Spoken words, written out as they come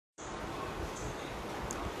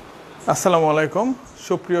আসসালামু আলাইকুম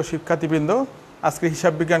সুপ্রিয় শিক্ষার্থীবৃন্দ, আজকে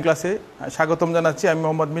হিসাব বিজ্ঞান ক্লাসে স্বাগতম জানাচ্ছি। আমি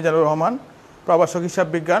মোহাম্মদ মিজানুর রহমান, প্রভাষক হিসাব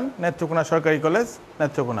বিজ্ঞান, নেত্রকোনা সরকারি কলেজ,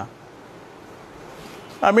 নেত্রকোনা।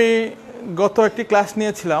 আমি গত একটি ক্লাস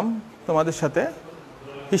নিয়েছিলাম তোমাদের সাথে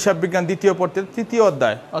হিসাব বিজ্ঞান দ্বিতীয় পত্রের তৃতীয়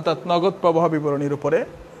অধ্যায় অর্থাৎ নগদ প্রবাহ বিবরণীর উপরে।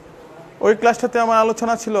 ওই ক্লাসটাতে আমার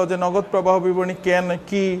আলোচনা ছিল যে নগদ প্রবাহ বিবরণী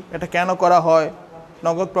কি, এটা কেন করা হয়,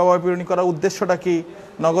 নগদ প্রবাহ বিবরণী করার উদ্দেশ্যটা কি,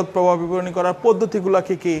 নগদ প্রবাহ বিবরণী করার পদ্ধতিগুলো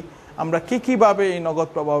কী, আমরা কীভাবে এই নগদ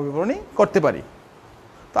প্রবাহ বিবরণী করতে পারি।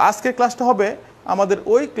 তো আজকের ক্লাসটা হবে আমাদের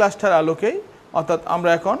ওই ক্লাসটার আলোকেই, অর্থাৎ আমরা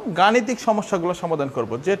এখন গাণিতিক সমস্যাগুলো সমাধান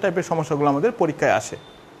করব, যে টাইপের সমস্যাগুলো আমাদের পরীক্ষায় আসে।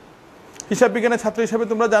 হিসাব বিজ্ঞানের ছাত্র হিসাবে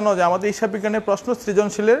তোমরা জানো যে আমাদের হিসাব বিজ্ঞানের প্রশ্ন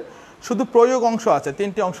সৃজনশীলের শুধু প্রয়োগ অংশ আছে,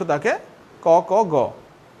 3টি অংশ থাকে, ক, ক, গ।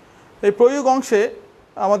 এই প্রয়োগ অংশে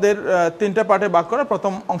আমাদের 3টা পার্টে ভাগ করা,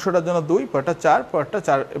 প্রথম অংশটার জন্য 2, পরেরটা 4, পরেরটা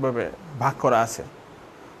 4, এভাবে ভাগ করা আছে।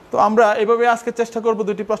 তো আমরা এভাবে আজকে চেষ্টা করব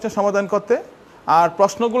 2টি প্রশ্নের সমাধান করতে। আর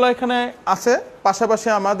প্রশ্নগুলো এখানে আছে, পাশাপাশি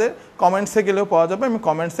আমাদের কমেন্টসে গেলেও পাওয়া যাবে। আমি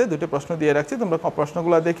কমেন্টসে 2টি প্রশ্ন দিয়ে রাখছি, তোমরা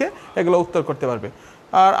প্রশ্নগুলো দেখে এগুলো উত্তর করতে পারবে।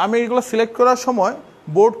 আর আমি এগুলো সিলেক্ট করার সময়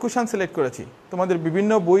বোর্ড কোয়েশ্চন সিলেক্ট করেছি, তোমাদের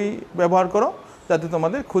বিভিন্ন বই ব্যবহার করো যাতে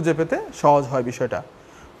তোমাদের খুঁজে পেতে সহজ হয় বিষয়টা।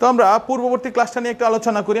 তো আমরা পূর্ববর্তী ক্লাসটা নিয়ে একটু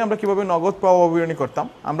আলোচনা করি, আমরা কীভাবে নগদ প্রবাহ বিবরণী করতাম।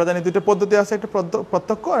 আমরা জানি 2টা পদ্ধতি আছে, একটা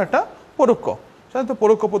প্রত্যক্ষ আর একটা পরোক্ষ। সাধারণত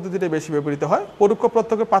পরোক্ষ পদ্ধতিটা বেশি ব্যবহৃত হয়। পরোক্ষ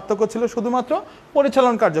প্রত্যক্ষের পার্থক্য ছিল শুধুমাত্র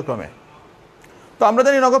পরিচালন কার্যক্রমে। তো আমরা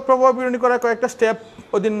জানি নগদ প্রবাহ বিবরণী করার কয়েকটা স্টেপ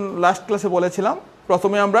ওদিন লাস্ট ক্লাসে বলেছিলাম।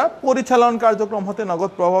 প্রথমে আমরা পরিচালন কার্যক্রম হতে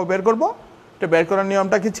নগদ প্রবাহ বের করব। এটা বের করার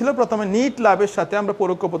নিয়মটা কি ছিল? প্রথমে নিট লাভের সাথে আমরা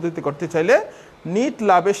পরোক্ষ পদ্ধতি করতে চাইলে নিট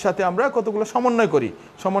লাভের সাথে আমরা কতগুলো সমন্বয় করি।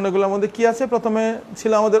 সমন্বয়গুলোর মধ্যে কি আছে? প্রথমে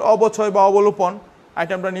ছিল আমাদের অবচয় বা অবলোপন,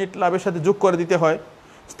 আইটেমটা নিট লাভের সাথে যোগ করে দিতে হয়।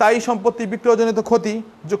 স্থায়ী সম্পত্তি বিক্রয়জনিত ক্ষতি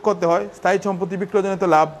যোগ করতে হয়, স্থায়ী সম্পত্তি বিক্রয়জনিত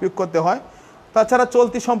লাভ যোগ করতে হয়। তাছাড়া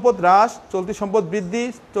চলতি সম্পদ হ্রাস, চলতি সম্পদ বৃদ্ধি,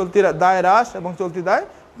 চলতি দায় হ্রাস এবং চলতি দায়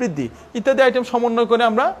বৃদ্ধি ইত্যাদি আইটেম সমন্বয় করে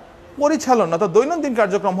আমরা পরিচালন অর্থাৎ দৈনন্দিন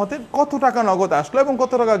কার্যক্রম হতে কত টাকা নগদ আসলো এবং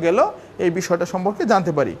কত টাকা গেল এই বিষয়টা সম্পর্কে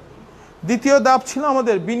জানতে পারি। দ্বিতীয় ধাপ ছিল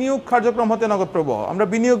আমাদের বিনিয়োগ কার্যক্রম হতে নগদ প্রবাহ। আমরা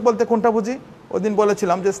বিনিয়োগ বলতে কোনটা বুঝি? ওদিন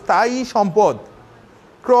বলেছিলাম যে স্থায়ী সম্পদ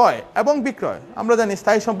ক্রয় এবং বিক্রয়। আমরা জানি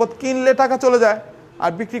স্থায়ী সম্পদ কিনলে টাকা চলে যায়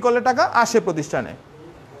আর বিক্রি করলে টাকা আসে প্রতিষ্ঠানে।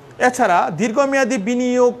 এছাড়া দীর্ঘমেয়াদী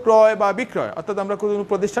বিনিয়োগ ক্রয় বা বিক্রয়, অর্থাৎ আমরা কোনো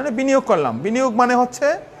প্রতিষ্ঠানে বিনিয়োগ করলাম। বিনিয়োগ মানে হচ্ছে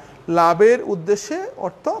লাভের উদ্দেশ্যে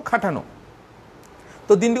অর্থ খাটানো।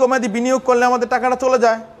 তো দীর্ঘমেয়াদী বিনিয়োগ করলে আমাদের টাকাটা চলে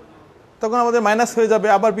যায়, তখন আমাদের মাইনাস হয়ে যাবে।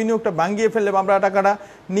 আবার বিনিয়োগটা ভাঙিয়ে ফেললে বা আমরা টাকাটা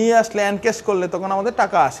নিয়ে আসলে এনক্যাশ করলে তখন আমাদের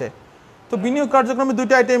টাকা আসে। তো বিনিয়োগ কার্যক্রমে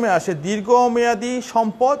 2টি আইটেমে আসে, দীর্ঘমেয়াদী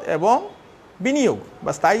সম্পদ এবং বিনিয়োগ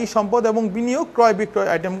বা স্থায়ী সম্পদ এবং বিনিয়োগ ক্রয় বিক্রয়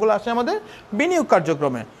আইটেমগুলো আসে আমাদের বিনিয়োগ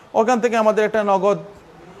কার্যক্রমে। ওখান থেকে আমাদের একটা নগদ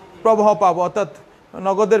প্রবাহ পাবো, অর্থাৎ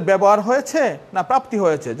নগদের ব্যবহার হয়েছে না প্রাপ্তি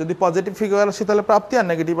হয়েছে। যদি পজিটিভ ফিগার আসে তাহলে প্রাপ্তি, আর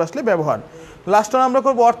নেগেটিভ আসলে ব্যবহার। লাস্ট আমরা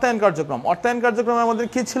করবো অর্থায়ন কার্যক্রম। অর্থায়ন কার্যক্রমে আমাদের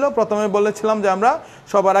কী ছিল? প্রথমে বলেছিলাম যে আমরা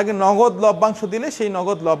সবার আগে নগদ লভ্যাংশ দিলে সেই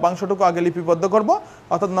নগদ লভ্যাংশটুকু আগে লিপিবদ্ধ করব,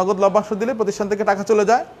 অর্থাৎ নগদ লভ্যাংশ দিলে প্রতিষ্ঠান থেকে টাকা চলে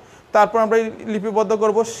যায়। তারপর আমরা লিপিবদ্ধ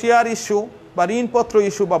করব শেয়ার ইস্যু বা ঋণপত্র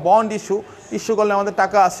ইস্যু বা বন্ড ইস্যু করলে আমাদের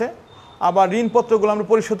টাকা আসে। আবার ঋণপত্রগুলো আমরা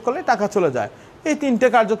পরিশোধ করলে টাকা চলে যায়। এই 3টে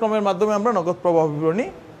কার্যক্রমের মাধ্যমে আমরা নগদ প্রবাহ বিবরণী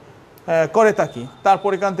করে থাকি। তারপর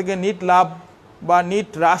এখান থেকে নিট লাভ বা নিট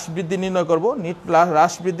হ্রাস বৃদ্ধি নির্ণয় করব। নিট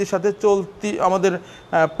হ্রাস বৃদ্ধির সাথে চলতি আমাদের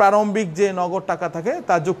প্রারম্ভিক যে নগদ টাকা থাকে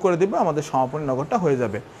তা যোগ করে দেবে, আমাদের সমাপনী নগদটা হয়ে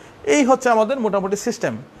যাবে। এই হচ্ছে আমাদের মোটামুটি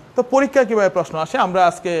সিস্টেম। তো পরীক্ষায় কীভাবে প্রশ্ন আসে আমরা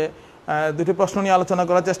আজকে 2টি প্রশ্ন নিয়ে আলোচনা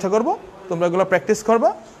করার চেষ্টা করব। তোমরা এগুলো প্র্যাকটিস করবা।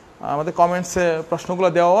 আমাদের কমেন্টসে প্রশ্নগুলো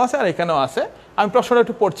দেওয়াও আছে আর এখানেও আছে। আমি প্রশ্নটা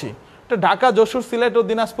একটু পড়ছি। এটা ঢাকা, যশোর, সিলেট ও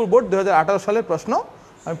দিনাজপুর বোর্ড 2018 সালের প্রশ্ন।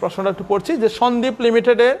 আমি প্রশ্নটা একটু পড়ছি যে সন্দীপ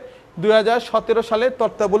লিমিটেডের 2017 সালের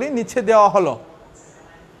তথ্যাবলী নিচে দেওয়া হলো।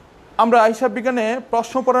 আমরা হিসাব বিজ্ঞানে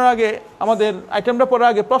প্রশ্ন পড়ার আগে আমাদের আইটেমটা পড়ার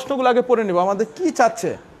আগে প্রশ্নগুলো আগে পড়ে নেব, আমাদের কি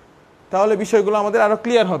চাচ্ছে, তাহলে বিষয়গুলো আমাদের আরও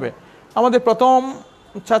ক্লিয়ার হবে। আমাদের প্রথম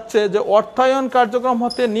চাচ্ছে যে অর্থায়ন কার্যক্রম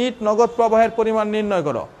হতে নিট নগদ প্রবাহের পরিমাণ নির্ণয়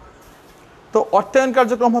করো। তো অর্থায়ন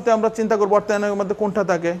কার্যক্রম হতে আমরা চিন্তা করবো অর্থায়নের মধ্যে কোনটা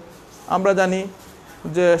থাকে। আমরা জানি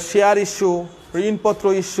যে শেয়ার ইস্যু, ঋণপত্র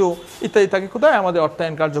ইস্যু ইত্যাদি থাকে কোথায়? আমাদের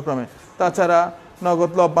অর্থায়ন কার্যক্রমে। তাছাড়া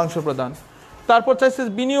নগদ লভ্যাংশ প্রদান। তারপর চাইছে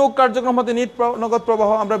বিনিয়োগ কার্যক্রম হতে নিট নগদ প্রবাহ,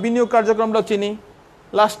 আমরা বিনিয়োগ কার্যক্রমটাও চিনি।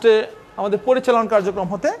 লাস্টে আমাদের পরিচালন কার্যক্রম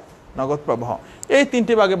হতে নগদ প্রবাহ। এই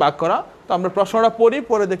 3টি ভাগে ভাগ করা। তো আমরা প্রশ্নটা পড়ি,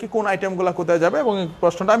 পরে দেখি কোন আইটেমগুলো কোথায় যাবে এবং এই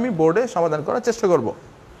প্রশ্নটা আমি বোর্ডে সমাধান করার চেষ্টা করব।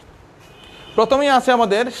 প্রথমেই আছে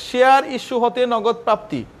আমাদের শেয়ার ইস্যু হতে নগদ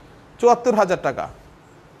প্রাপ্তি 74,000 টাকা।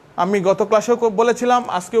 আমি গত ক্লাসেও বলেছিলাম,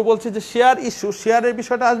 আজকেও বলছি যে শেয়ার ইস্যু, শেয়ারের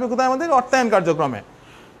বিষয়টা আসবে কোথায়? আমাদের অর্থায়ন কার্যক্রমে।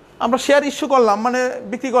 আমরা শেয়ার ইস্যু করলাম মানে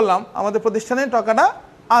বিক্রি করলাম, আমাদের প্রতিষ্ঠানে টাকাটা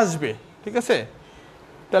আসবে, ঠিক আছে।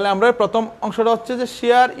 তাহলে আমরা প্রথম অংশটা হচ্ছে যে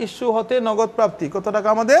শেয়ার ইস্যু হতে নগদ প্রাপ্তি কত টাকা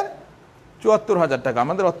আমাদের ৭৪,০০০ টাকা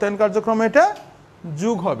আমাদের অর্থায়ন কার্যক্রমে এটা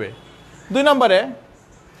যোগ হবে। 2 নম্বরে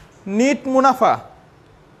নিট মুনাফা।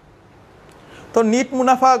 তো নিট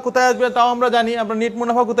মুনাফা কোথায় আসবে তাও আমরা জানি। আমরা নিট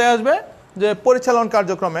মুনাফা কোথায় আসবে যে পরিচালন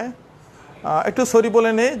কার্যক্রমে। একটু সরি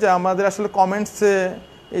বলে নেই যে আমাদের আসলে কমেন্টসে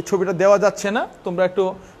এই ছবিটা দেওয়া যাচ্ছে না, তোমরা একটু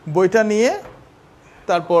বইটা নিয়ে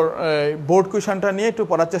তারপর বোর্ড কুয়েশনটা নিয়ে একটু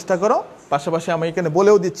পড়ার চেষ্টা করো, পাশাপাশি আমি এখানে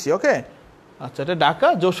বলেও দিচ্ছি। ওকে, আচ্ছা, এটা ঢাকা,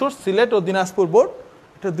 যশোর, সিলেট ও দিনাজপুর বোর্ড,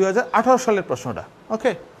 এটা 2018 সালের প্রশ্নটা।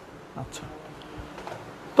 ওকে, আচ্ছা।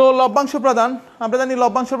 তো লভ্যাংশ প্রদান, আমরা জানি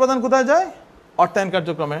লভ্যাংশ প্রদান কোথায় যায়? অর্থায়ন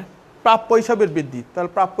কার্যক্রমে। প্রাপ্য হিসাবের বৃদ্ধি, তাহলে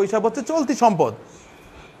প্রাপ্য হিসাব হচ্ছে চলতি সম্পদ।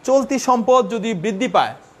 চলতি সম্পদ যদি বৃদ্ধি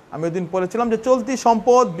পায়, আমি ওই দিন বলেছিলাম যে চলতি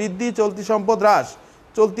সম্পদ বৃদ্ধি, চলতি সম্পদ হ্রাস,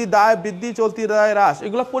 চলতি দায় বৃদ্ধি, চলতি দায় হ্রাস,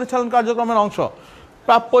 এগুলো পরিচালন কার্যক্রমের অংশ।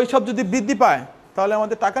 প্রাপ্য হিসাব যদি বৃদ্ধি পায় তাহলে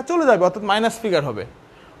আমাদের টাকা চলে যাবে, অর্থাৎ মাইনাস ফিগার হবে।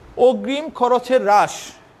 অগ্রিম খরচের হ্রাস,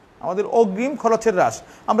 আমাদের অগ্রিম খরচের হ্রাস,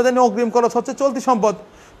 আমরা জানি অগ্রিম খরচ হচ্ছে চলতি সম্পদ।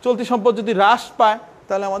 চলতি সম্পদ যদি হ্রাস পায়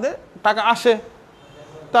তাহলে আমাদের টাকা আসে।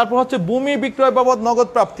 তারপর হচ্ছে ভূমি বিক্রয় বাবদ নগদ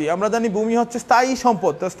প্রাপ্তি, আমরা জানি ভূমি হচ্ছে স্থায়ী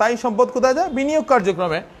সম্পদ। তো স্থায়ী সম্পদ কোথায় যায়? বিনিয়োগ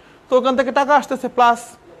কার্যক্রমে। তো ওখান থেকে টাকা আসতেছে। প্লাস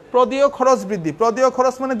প্রদেয় খরচ বৃদ্ধি, প্রদেয়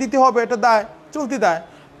খরচ মানে দিতে হবে, এটা দায়, চলতি দায়।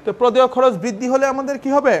 তো প্রদেয় খরচ বৃদ্ধি হলে আমাদের কি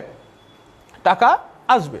হবে? টাকা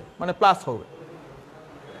আসবে, মানে প্লাস হবে।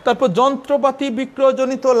 তারপর যন্ত্রপাতি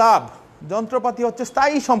বিক্রয়জনিত লাভ, যন্ত্রপাতি হচ্ছে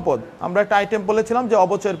স্থায়ী সম্পদ। আমরা একটা আইটেম বলেছিলাম যে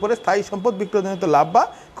অবচয়ের পরে স্থায়ী সম্পদ বিক্রয়জনিত লাভ বা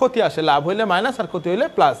ক্ষতি আসে, লাভ হইলে মাইনাস আর ক্ষতি হইলে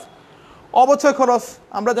প্লাস। অবচয় খরচ,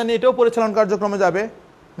 আমরা জানি এটাও পরিচালন কার্যক্রমে যাবে,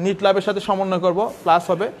 নিট লাভের সাথে সমন্বয় করব, প্লাস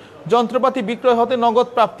হবে। যন্ত্রপাতি বিক্রয় হতে নগদ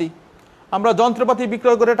প্রাপ্তি, আমরা যন্ত্রপাতি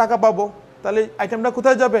বিক্রয় করে টাকা পাবো, তাহলে আইটেমটা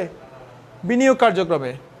কোথায় যাবে? বিনিয়োগ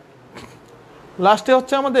কার্যক্রমে। লাস্টে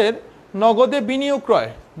হচ্ছে আমাদের নগদে বিনিয়োগ ক্রয়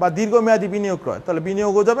বা দীর্ঘমেয়াদী বিনিয়োগ ক্রয়, তাহলে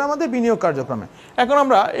বিনিয়োগও যাবে আমাদের বিনিয়োগ কার্যক্রমে। এখন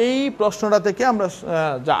আমরা এই প্রশ্নটা থেকে আমরা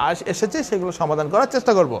যা এসেছে সেগুলো সমাধান করার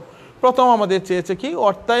চেষ্টা করব। প্রথম আমাদের চেয়েছে কি?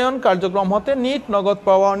 অর্থায়ন কার্যক্রম হতে নিট নগদ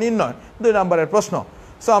প্রবাহ নির্ণয়, 2 নম্বরের প্রশ্ন।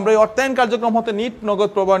 সো আমরা এই অর্থায়ন কার্যক্রম হতে নিট নগদ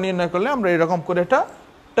প্রবাহ নির্ণয় করলে আমরা এরকম করে এটা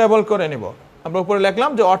টেবল করে নিব। আমরা উপরে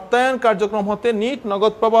লিখলাম যে অর্থায়ন কার্যক্রম হতে নিট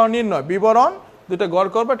নগদ প্রবাহ নির্ণয়, বিবরণ, দুটো গড়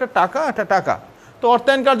করবো, একটা টাকা, একটা টাকা। তো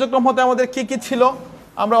অর্থায়ন কার্যক্রম হতে আমাদের কি কি ছিল?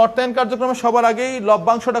 আমরা অর্থায়ন কার্যক্রমে সবার আগেই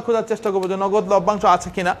লভ্যাংশটা খোঁজার চেষ্টা করবো যে নগদ লভ্যাংশ আছে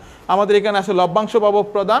কিনা। আমাদের এখানে আছে লভ্যাংশ বাবদ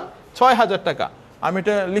প্রদান ৬,০০০ টাকা। আমি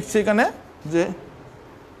এটা লিখছি এখানে যে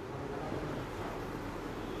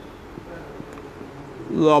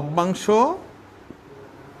লভ্যাংশ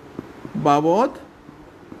বাবদ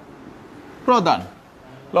প্রদান,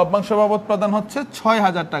 লভ্যাংশ বাবদ প্রদান হচ্ছে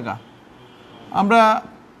 ৬,০০০ টাকা। আমরা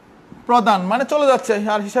প্রদান মানে চলে যাচ্ছে,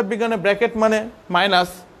 আর হিসাব বিজ্ঞানে ব্র্যাকেট মানে মাইনাস,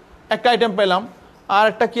 একটা আইটেম পেলাম। আর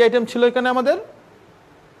একটা কি আইটেম ছিল এখানে আমাদের?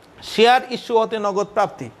 শেয়ার ইস্যু হতে নগদ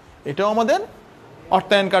প্রাপ্তি, এটাও আমাদের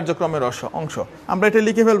অর্থায়ন কার্যক্রমের অংশ। আমরা এটা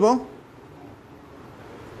লিখে ফেলবো,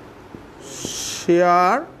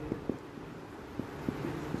 শেয়ার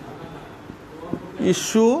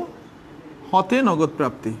ইস্যু হতে নগদ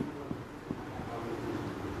প্রাপ্তি।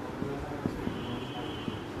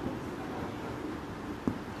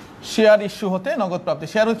 শেয়ার ইস্যু হতে নগদ প্রাপ্তি,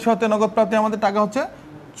 শেয়ার ইস্যু হতে নগদ প্রাপ্তি আমাদের টাকা হচ্ছে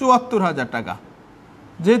 ৭৪,০০০ টাকা।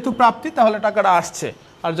 যেহেতু প্রাপ্তি তাহলে টাকাটা আসছে,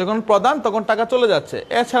 আর যখন প্রদান তখন টাকা চলে যাচ্ছে।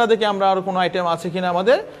 এছাড়া দেখি আমরা আর কোনো আইটেম আছে কিনা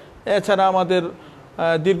আমাদের। এছাড়া আমাদের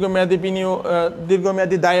দীর্ঘমেয়াদী বিনিয়োগ,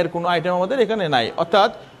 দীর্ঘমেয়াদী দায়ের কোনো আইটেম আমাদের এখানে নাই, অর্থাৎ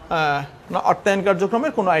অর্থায়ন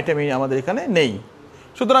কার্যক্রমের কোনো আইটেমই আমাদের এখানে নেই।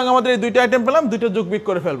 সুতরাং আমাদের এই 2টা আইটেম পেলাম, 2টা যোগবিয়োগ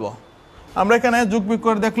করে ফেলবো। আমরা এখানে যোগবিয়োগ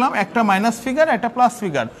করে দেখলাম, একটা মাইনাস ফিগার, একটা প্লাস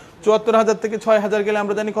ফিগার। ৭৪,০০০ থেকে ৬,০০০ গেলে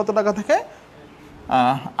আমরা জানি কত টাকা থাকে?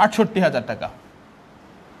 ৬৮,০০০ টাকা।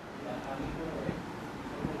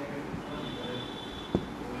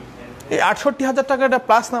 এই ৬৮,০০০ টাকা এটা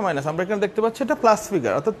প্লাস না মাইনাস? আমরা এখানে দেখতে পাচ্ছি এটা প্লাস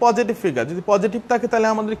ফিগার, অর্থাৎ পজিটিভ ফিগার। যদি পজিটিভ থাকে তাহলে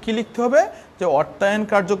আমাদের কি লিখতে হবে? যে অর্থায়ন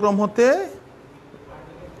কার্যক্রম হতে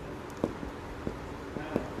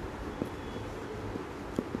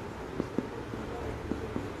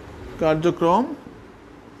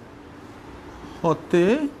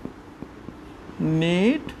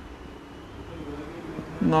নিট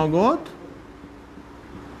নগদ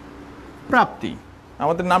প্রাপ্তি।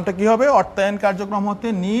 আমাদের নামটা কি হবে? অর্থায়ন কার্যক্রম হতে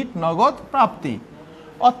নিট নগদ প্রাপ্তি।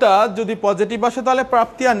 অর্থাৎ যদি পজিটিভ আসে তাহলে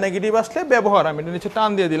প্রাপ্তি, আর নেগেটিভ আসলে ব্যবহার। আমি এটা নিচে টান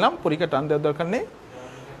দিয়ে দিলাম, পরীক্ষা টান দেওয়ার দরকার নেই।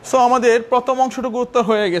 সো আমাদের প্রথম অংশটুকু উত্তর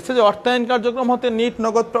হয়ে গেছে যে অর্থায়ন কার্যক্রম হতে নিট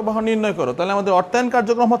নগদ প্রবাহ নির্ণয় করো। তাহলে আমাদের অর্থায়ন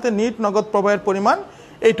কার্যক্রম হতে নিট নগদ প্রবাহের পরিমাণ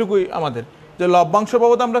এইটুকুই আমাদের। যে লভ্যাংশ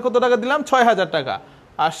বাবদ আমরা কত টাকা দিলাম? ৬,০০০ টাকা।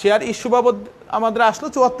 আর শেয়ার ইস্যু বাবদ আমাদের আসলো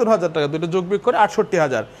 ৭৪,০০০ টাকা, দুটো যোগবিয়োগ করে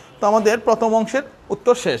 ৬৮,০০০। তো আমাদের প্রথম অংশের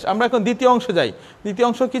উত্তর শেষ। আমরা এখন দ্বিতীয় অংশে যাই। দ্বিতীয়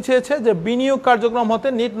অংশ কি চেয়েছে যে বিনিয়োগ কার্যক্রম হতে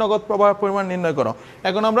নিট নগদ প্রবাহ পরিমাণ নির্ণয় করো।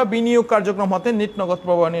 এখন আমরা বিনিয়োগ কার্যক্রম হতে নিট নগদ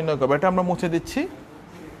প্রবাহ নির্ণয় করবো। এটা আমরা মুছে দিচ্ছি।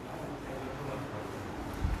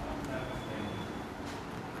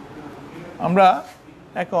 আমরা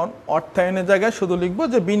এখন অর্থায়নের জায়গায় শুধু লিখবো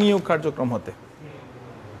যে বিনিয়োগ কার্যক্রম হতে।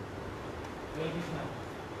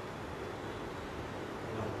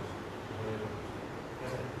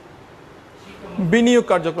 বিনিয়োগ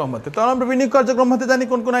কার্যক্রম হতে, তখন আমরা বিনিয়োগ কার্যক্রম হতে জানি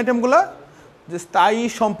কোন কোন আইটেমগুলো, যে স্থায়ী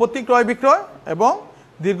সম্পত্তি ক্রয় বিক্রয় এবং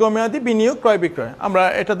দীর্ঘমেয়াদী বিনিয়োগ ক্রয় বিক্রয়। আমরা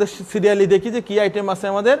এটাতে সিরিয়ালি দেখি যে কি আইটেম আছে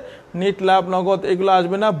আমাদের। নিট লাভ, নগদ এগুলো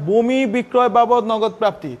আসবে না। ভূমি বিক্রয় বাবদ নগদ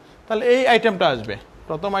প্রাপ্তি, তাহলে এই আইটেমটা আসবে।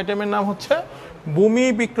 প্রথম আইটেমের নাম হচ্ছে ভূমি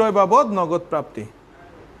বিক্রয় বাবদ নগদ প্রাপ্তি।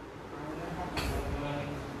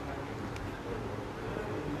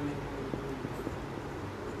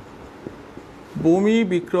 ভূমি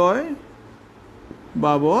বিক্রয়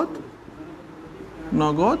বাবদ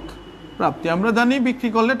নগদ প্রাপ্তি, আমরা জানি বিক্রি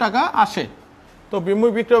করলে টাকা আসে। তো ভূমি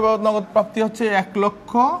বিক্রয় বাবদ নগদ প্রাপ্তি হচ্ছে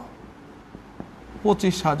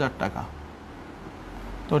 1,25,000 টাকা।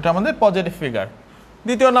 তো এটা আমাদের পজিটিভ ফিগার।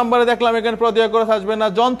 দ্বিতীয় নম্বরে দেখলাম এখানে প্রদেয় খরচ আসবে না।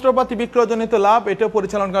 যন্ত্রপাতি বিক্রয়জনিত লাভ, এটাও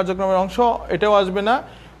পরিচালন কার্যক্রমের অংশ, এটাও আসবে না।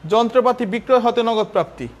 যন্ত্রপাতি বিক্রয় হতে নগদ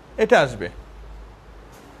প্রাপ্তি, এটা আসবে।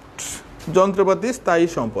 যন্ত্রপাতি স্থায়ী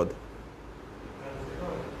সম্পদ,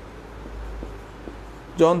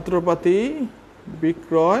 যন্ত্রপাতি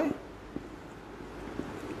বিক্রয়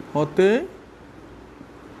হতে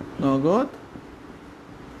নগদ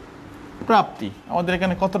প্রাপ্তি, আমাদের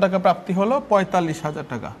এখানে কত টাকা প্রাপ্তি হলো? 45,000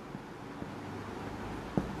 টাকা।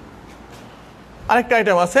 আরেকটা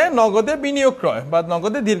আইটেম আছে নগদে বিনিয়োগ ক্রয় বা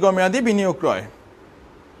নগদে দীর্ঘমেয়াদী বিনিয়োগ ক্রয়।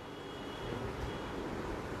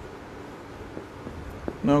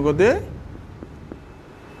 নগদে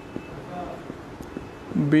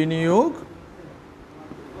বিনিয়োগ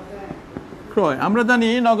ক্রয়, আমরা জানি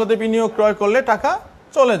নগদে বিনিয়োগ ক্রয় করলে টাকা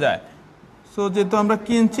চলে যায়। সো যেহেতু আমরা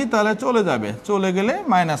কিনছি তাহলে চলে যাবে, চলে গেলে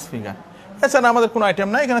মাইনাস ফিগার। এছাড়া আমাদের কোনো আইটেম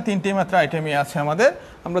নাই, এখানে 3টি মাত্র আইটেমই আছে আমাদের।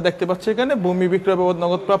 আমরা দেখতে পাচ্ছি এখানে ভূমি বিক্রয় বাবদ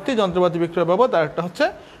নগদ প্রাপ্তি, যন্ত্রপাতি বিক্রয় বাবদ, আর একটা হচ্ছে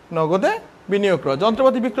নগদে বিনিয়োগ ক্রয়।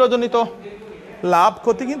 যন্ত্রপাতি বিক্রয়জনিত লাভ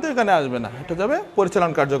ক্ষতি কিন্তু এখানে আসবে না, এটা যাবে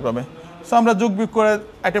পরিচালন কার্যক্রমে। সো আমরা যোগ বিয়োগ করে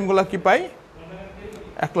আইটেমগুলো কি পাই?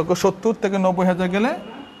 1,70,000 থেকে 90,000 গেলে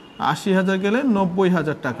 80,000 গেলে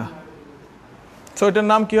 90,000 টাকা। সো এটার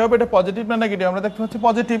নাম কি হবে? এটা পজিটিভ না নেগেটিভ? আমরা দেখতে পাচ্ছি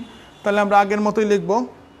পজিটিভ, তাহলে আমরা আগের মতোই লিখব,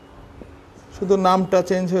 শুধু নামটা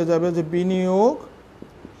চেঞ্জ হয়ে যাবে যে বিনিয়োগ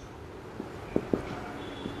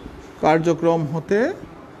কার্যক্রম হতে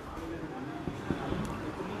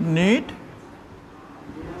নিট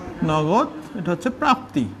নগদ, এটা হচ্ছে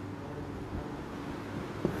প্রাপ্তি।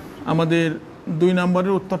 আমাদের 2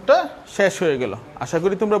 নম্বরের উত্তরটা শেষ হয়ে গেল। আশা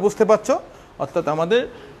করি তোমরা বুঝতে পারছো। অর্থাৎ আমাদের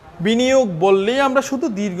বিনিয়োগ বললেই আমরা শুধু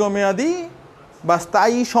দীর্ঘমেয়াদী বা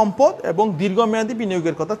স্থায়ী সম্পদ এবং দীর্ঘমেয়াদী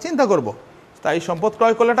বিনিয়োগের কথা চিন্তা করব। স্থায়ী সম্পদ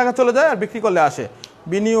ক্রয় করলে টাকা চলে যায় আর বিক্রি করলে আসে।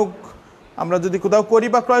 বিনিয়োগ আমরা যদি কোথাও করি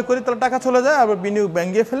বা ক্রয় করি তাহলে টাকা চলে যায়, আবার বিনিয়োগ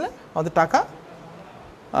ভেঙে ফেললে আমাদের টাকা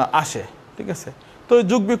আসে। ঠিক আছে, তো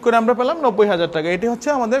যোগ বিয়োগ করে আমরা পেলাম 90,000 টাকা। এটি হচ্ছে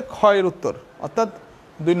আমাদের ক্ষয়ের উত্তর, অর্থাৎ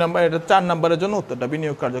 2 নম্বর, এটা 4 নম্বরের জন্য উত্তরটা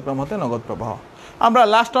বিনিয়োগ কার্যক্রম হতে নগদ প্রবাহ। আমরা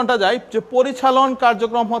লাস্ট ওয়ানটা যাই, যে পরিচালন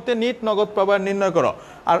কার্যক্রম হতে নিট নগদ প্রবাহ নির্ণয় করো।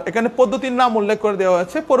 আর এখানে পদ্ধতির নাম উল্লেখ করে দেওয়া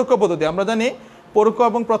হয়েছে পরোক্ষ পদ্ধতি। আমরা জানি পরোক্ষ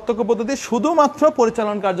এবং প্রত্যক্ষ পদ্ধতি শুধুমাত্র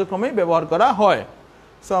পরিচালন কার্যক্রমেই ব্যবহার করা হয়।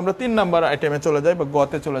 সো আমরা 3 নম্বর আইটেমে চলে যাই বা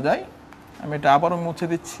গতে চলে যাই। আমি এটা আবারও মুছে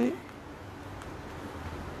দিচ্ছি।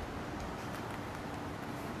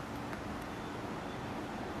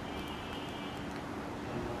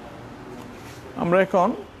 আমরা এখন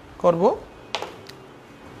করব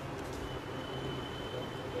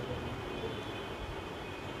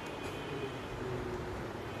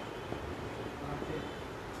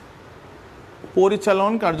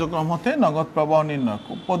পরিচালন কার্যক্রম হতে নগদ প্রবাহ নির্ণয়।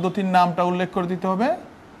 পদ্ধতির নামটা উল্লেখ করে দিতে হবে,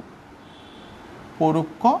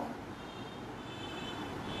 পরোক্ষ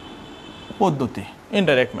পদ্ধতি,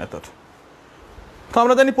 ইনডাইরেক্ট মেথড। তো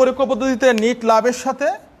আমরা জানি পরোক্ষ পদ্ধতিতে নিট লাভের সাথে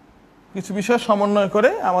কিছু বিষয় সমন্বয় করে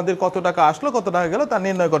আমাদের কত টাকা আসলো কত টাকা গেল তা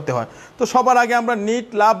নির্ণয় করতে হয়। তো সবার আগে আমরা নিট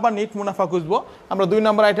লাভ বা নিট মুনাফা খুঁজবো। আমরা 2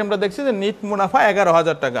 নম্বর আইটেমটা দেখছি যে নিট মুনাফা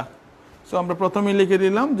 11,000 টাকা। সো আমরা প্রথমেই লিখে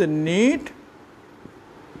দিলাম যে নিট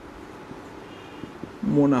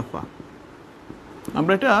মুনাফা।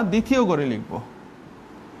 আমরা এটা দ্বিতীয় করে লিখব,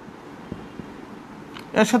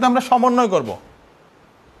 এর সাথে আমরা সমন্বয় করব।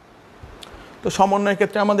 তো সমন্বয়ের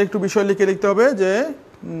ক্ষেত্রে আমাদের একটু বিষয় লিখে লিখতে হবে যে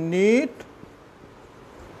নিট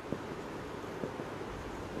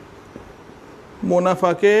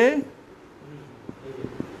মুনাফাকে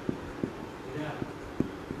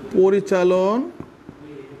পরিচালন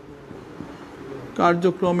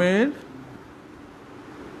কার্যক্রমের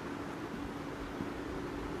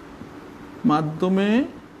মাধ্যমে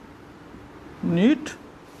নিট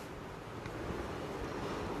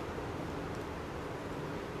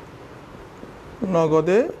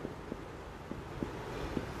নগদে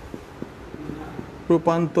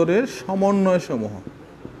রূপান্তরের সমন্বয় সমূহ।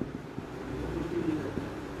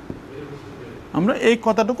 আমরা এই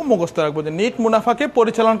কথাটুকু মুখস্থ রাখবো যে নিট মুনাফাকে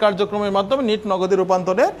পরিচালন কার্যক্রমের মাধ্যমে নিট নগদে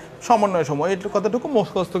রূপান্তরের সমন্বয় সমূহ, এই কথাটুকু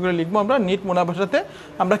মুখস্থ করে লিখবো আমরা। নিট মুনাফার সাথে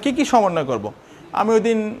আমরা কি কি সমন্বয় করব। আমি ওই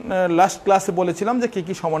দিন লাস্ট ক্লাসে বলেছিলাম যে কি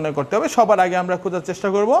কি সমন্বয় করতে হবে। সবার আগে আমরা খোঁজার চেষ্টা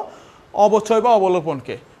করব অবচয় বা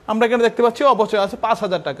অবলোপনকে। আমরা এখানে দেখতে পাচ্ছি অবচয় আছে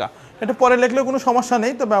 5,000 টাকা। এটা পরে লিখলেও কোনো সমস্যা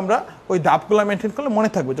নেই, তবে আমরা ওই ধাপগুলো মেনটেন করলে মনে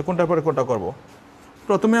থাকবে যে কোনটার পরে কোনটা করব।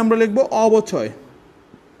 প্রথমে আমরা লিখব অবচয়।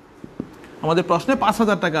 আমাদের প্রশ্নে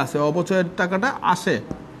 5,000 টাকা আছে, অবচয়ের টাকাটা আসে,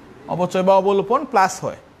 অবচয় বা অবলোপন প্লাস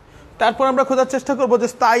হয়। তারপর আমরা খোঁজার চেষ্টা করব যে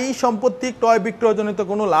স্থায়ী সম্পত্তি ক্রয় বিক্রয়জনিত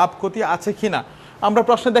কোনো লাভ ক্ষতি আছে কিনা। আমরা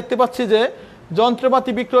প্রশ্নে দেখতে পাচ্ছি যে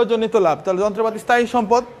যন্ত্রপাতি বিক্রয়জনিত লাভ, তাহলে যন্ত্রপাতি স্থায়ী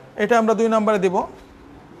সম্পদ, এটা আমরা 2 নম্বরে দিব।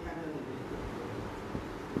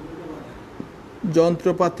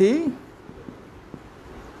 যন্ত্রপাতি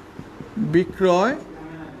বিক্রয়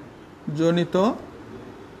জনিত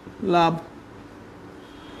লাভ,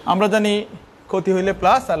 আমরা জানি ক্ষতি হইলে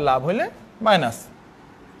প্লাস আর লাভ হইলে মাইনাস।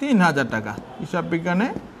 3,000 টাকা হিসাব বিজ্ঞানে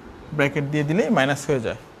ব্র্যাকেট দিয়ে দিলেই মাইনাস হয়ে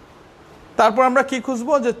যায়। তারপর আমরা কি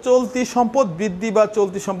খুঁজবো যে চলতি সম্পদ বৃদ্ধি বা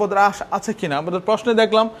চলতি সম্পদ হ্রাস আছে কিনা। আমাদের প্রশ্নে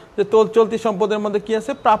দেখলাম যে চলতি সম্পদের মধ্যে কি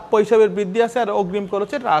আছে, প্রাপ্য হিসাবের বৃদ্ধি আছে আর অগ্রিম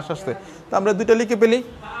খরচের হ্রাস আসছে। তো আমরা দুইটা লিখে ফেলি,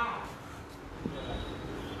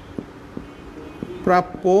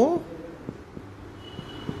 প্রাপ্য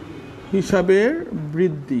হিসাবের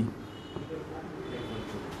বৃদ্ধি।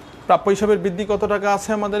 প্রাপ্য হিসাবের বৃদ্ধি কত টাকা আছে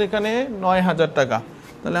আমাদের এখানে, 9,000 টাকা।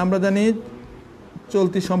 তাহলে আমরা জানি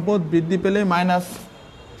চলতি সম্পদ বৃদ্ধি পেলে মাইনাস।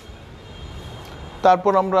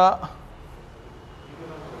 তারপর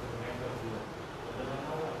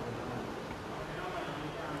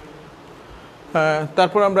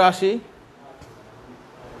আমরা আসি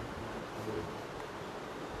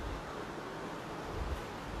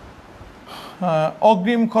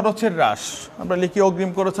অগ্রিম খরচের হ্রাস। আমরা লিখি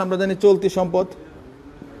অগ্রিম খরচ, আমরা জানি চলতি সম্পদ।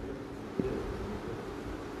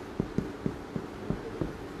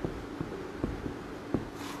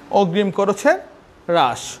 অগ্রিম খরচের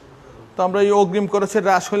হ্রাস, তো আমরা এই অগ্রিম খরচের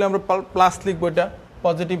হ্রাস হলে আমরা প্লাস লিখবো, এটা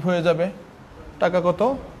পজিটিভ হয়ে যাবে। টাকা কত,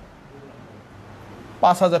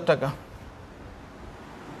 5,000 টাকা।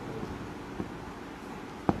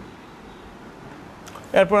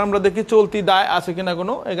 এরপর আমরা দেখি চলতি দায় আছে কিনা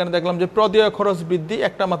কোনো। এখানে দেখলাম যে প্রদেয় খরচ বৃদ্ধি,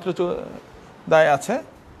 একটা মাত্র দায় আছে,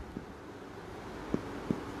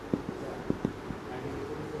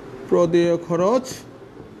 প্রদেয় খরচ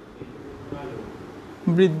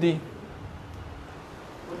বৃদ্ধি।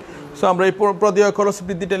 সো আমরা এই প্রদেয় খরচ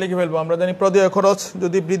বৃদ্ধিটা লিখে ফেলবো। আমরা জানি প্রদেয় খরচ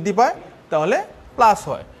যদি বৃদ্ধি পায় তাহলে প্লাস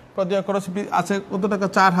হয়। প্রদেয় খরচ আছে কত টাকা,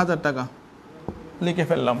 4,000 টাকা লিখে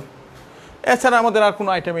ফেললাম। এছাড়া আমাদের আর কোনো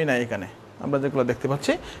আইটেমই নাই এখানে। আমরা যেগুলো দেখতে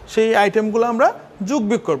পাচ্ছি সেই আইটেমগুলো আমরা যোগ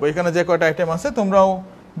বিয়োগ করবো। এখানে যে কয়টা আইটেম আছে তোমরাও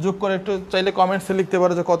যোগ করে একটু চাইলে কমেন্টসে লিখতে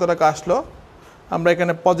পারো যে কত টাকা আসলো। আমরা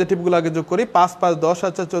এখানে পজিটিভগুলো আগে যোগ করি। 5 5 10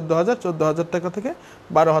 আছে 14,000, 14,000 টাকা থেকে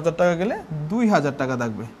 12,000 টাকা গেলে 2,000 টাকা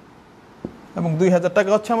থাকবে, এবং 2,000 টাকা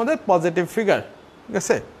হচ্ছে আমাদের পজিটিভ ফিগার, ঠিক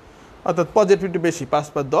আছে। অর্থাৎ পজিটিভিটি বেশি, 5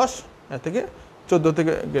 5 10 এর থেকে 14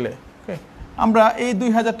 থেকে গেলে। ওকে, আমরা এই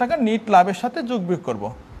 2,000 টাকা নিট লাভের সাথে যোগ বিয়োগ করবো,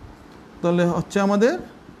 তাহলে হচ্ছে আমাদের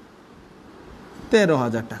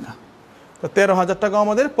 13,000 টাকা। তো 13,000 টাকা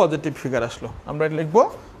আমাদের পজিটিভ ফিগার আসলো। আমরা লিখব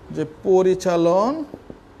যে পরিচালন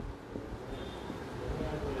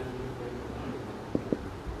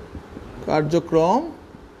কার্যক্রম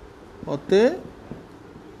হতে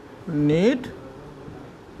নিট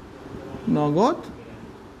নগদ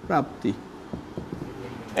প্রাপ্তি।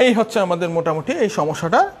 এই হচ্ছে আমাদের মোটামুটি এই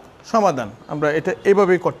সমস্যাটার সমাধান। আমরা এটা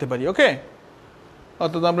এভাবেই করতে পারি। ওকে,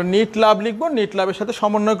 অর্থাৎ আমরা নিট লাভ লিখবো, নিট লাভের সাথে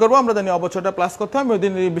সমন্বয় করবো। আমরা জানি অবচয়টা প্লাস করতে হবে, আমি ওই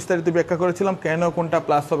দিন বিস্তারিত ব্যাখ্যা করেছিলাম কেন কোনটা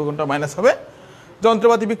প্লাস হবে কোনটা মাইনাস হবে।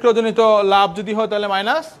 যন্ত্রপাতি বিক্রয়জনিত লাভ যদি হয় তাহলে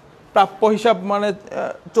মাইনাস, প্রাপ্য হিসাব মানে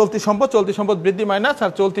চলতি সম্পদ বৃদ্ধি মাইনাস,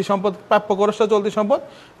 আর চলতি সম্পদ প্রাপ্য খরচটা চলতি সম্পদ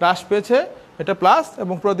হ্রাস পেয়েছে এটা প্লাস,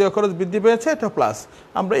 এবং প্রদেয় খরচ বৃদ্ধি পেয়েছে এটা প্লাস।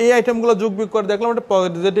 আমরা এই আইটেমগুলো যোগ বিয়োগ করে দেখলাম এটা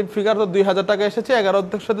পজিটিভ ফিগার, তো 2,000 টাকা এসেছে।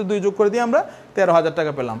 11 সাথে 2 যোগ করে দিয়ে আমরা 13,000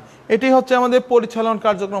 টাকা পেলাম। এটি হচ্ছে আমাদের পরিচালন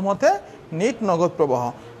কার্যক্রম হতে নিট নগদ প্রবাহ।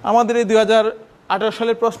 আমাদের এই 2018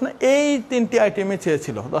 সালের প্রশ্নে এই 3টি আইটেমে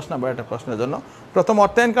চেয়েছিল 10 নম্বর একটা প্রশ্নের জন্য। প্রথম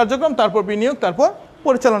অর্থায়ন কার্যক্রম, তারপর বিনিয়োগ, তারপর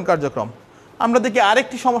পরিচালন কার্যক্রম। আমরা দেখি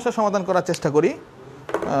আরেকটি সমস্যা সমাধান করার চেষ্টা করি,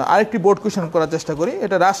 আরেকটি বোর্ড কোয়েশ্চেন করার চেষ্টা করি।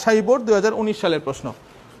 এটা রাজশাহী বোর্ড 2019 সালের প্রশ্ন।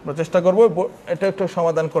 আমরা চেষ্টা করবো এটা একটু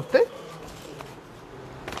সমাধান করতে।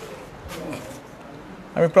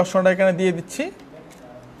 আমি প্রশ্নটা এখানে দিয়ে দিচ্ছি।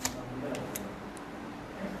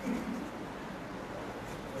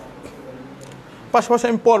 পাশাপাশি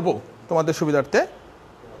আমি পড়ব তোমাদের সুবিধার্থে।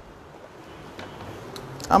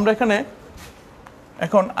 আমরা এখানে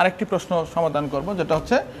এখন আরেকটি প্রশ্ন সমাধান করব, যেটা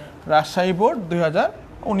হচ্ছে রাজশাহী বোর্ড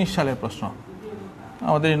 2019 সালের প্রশ্ন,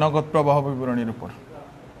 আমাদের এই নগদ প্রবাহ বিবরণীর উপর।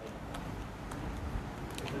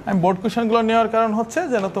 আমি বোর্ড কোয়েশনগুলো নেওয়ার কারণ হচ্ছে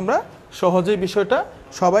যেন তোমরা সহজেই বিষয়টা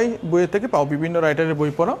সবাই বইয়ের থেকে পাও, বিভিন্ন রাইটারের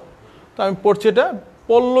বই পড়ো। তো আমি পড়ছি এটা,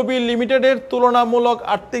 পল্লবী লিমিটেডের তুলনামূলক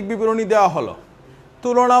আর্থিক বিবরণী দেওয়া হলো।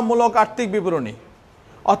 তুলনামূলক আর্থিক বিবরণী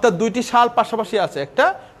অর্থাৎ দুইটি সাল পাশাপাশি আছে, একটা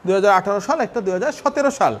 2018 সাল, একটা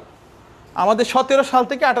 2017 সাল। আমাদের 17 সাল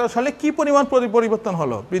থেকে 18 সালে কি পরিমাণ পরিবর্তন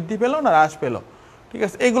হলো, বৃদ্ধি পেল না হ্রাস পেল, ঠিক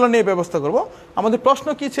আছে, এইগুলো নিয়ে ব্যবস্থা করব। আমাদের প্রশ্ন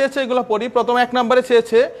কি চেয়েছে এগুলো পড়ি। প্রথমে 1 নম্বরে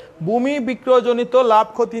চেয়েছে ভূমি বিক্রয়জনিত লাভ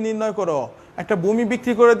ক্ষতি নির্ণয় করো। একটা ভূমি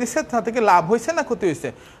বিক্রি করে দিচ্ছে, তা থেকে লাভ হয়েছে না ক্ষতি হয়েছে।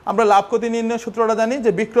 আমরা লাভ ক্ষতি নির্ণয় সূত্রটা জানি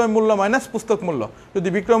যে বিক্রয় মূল্য মাইনাস পুস্তক মূল্য। যদি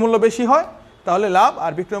বিক্রয় মূল্য বেশি হয় তাহলে লাভ,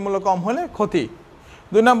 আর বিক্রয় মূল্য কম হলে ক্ষতি।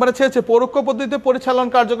 2 নম্বরে চেয়েছে পরোক্ষ পদ্ধতিতে পরিচালন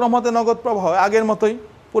কার্যক্রম হতে নগদ প্রবাহ, আগের মতোই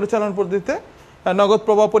পরিচালন পদ্ধতিতে নগদ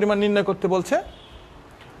প্রবাহ পরিমাণ নির্ণয় করতে বলছে।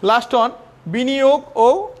 লাস্ট অন বিনিয়োগ ও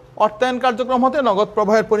অর্থায়ন কার্যক্রম হতে নগদ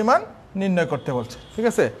প্রবাহের পরিমাণ নির্ণয় করতে বলছে, ঠিক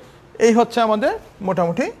আছে। এই হচ্ছে আমাদের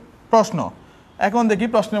মোটামুটি প্রশ্ন। এখন দেখি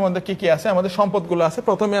প্রশ্নের মধ্যে কি কি আছে। আমাদের সম্পদগুলো আছে।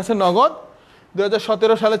 প্রথমে আছে নগদ।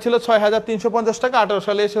 2017 সালে ছিল 6,350 টাকা, 18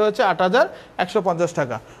 সালে এসে হয়েছে 8,150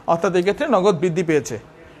 টাকা, অর্থাৎ এই ক্ষেত্রে নগদ বৃদ্ধি পেয়েছে।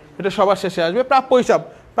 এটা সবার শেষে আসবে। প্রাপ্য হিসাব,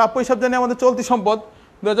 প্রাপ্য হিসাব জানি আমাদের চলতি সম্পদ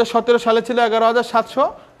 2017 সালে ছিল 11,700,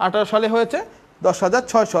 18 সালে হয়েছে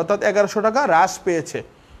 10,600, অর্থাৎ 1100 টাকা হ্রাস পেয়েছে।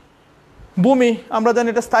 ভূমি আমরা জানি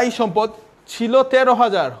এটা স্থায়ী সম্পদ, ছিল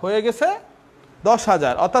 13,000 হয়ে গেছে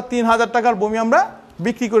 10,000, অর্থাৎ 3,000 টাকার ভূমি আমরা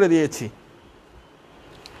বিক্রি করে দিয়েছি।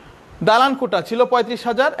 দালান কোটা ছিল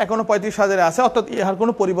 35,000, এখনো 35,000 আছে, অর্থাৎ ইহার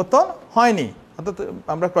কোনো পরিবর্তন হয়নি, অর্থাৎ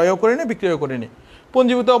আমরা ক্রয়ও করিনি বিক্রয়ও করিনি।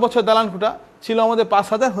 পঞ্জীভূত অবচয় দালান কোটা ছিল আমাদের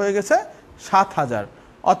 5,000 হয়ে গেছে 7,000,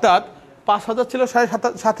 অর্থাৎ 5,000 ছিল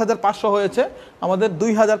 7,500 হয়েছে। আমাদের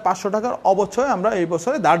 2,500 টাকার অবচয় আমরা এই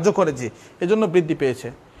বছরে ধার্য করেছি, এজন্য বৃদ্ধি পেয়েছে।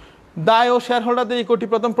 দায় ও শেয়ার হোল্ডারদের ইকুইটি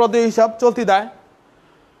প্রথম প্রদেয় হিসাব চলতি দায়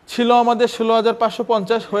ছিল আমাদের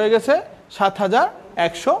 16,550 হয়ে গেছে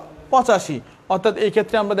 7,185, অর্থাৎ এই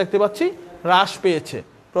ক্ষেত্রে আমরা দেখতে পাচ্ছি হ্রাস পেয়েছে,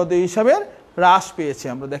 প্রদেয় হিসাবের হ্রাস পেয়েছে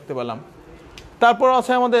আমরা দেখতে পেলাম। তারপর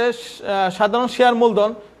আছে আমাদের সাধারণ শেয়ার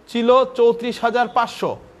মূলধন ছিল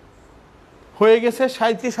 34,500 হয়ে গেছে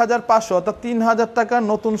 37,500, অর্থাৎ 3,000 টাকার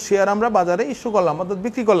নতুন শেয়ার আমরা বাজারে ইস্যু করলাম, অর্থাৎ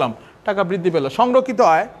বিক্রি করলাম, টাকা বৃদ্ধি পেল। সংরক্ষিত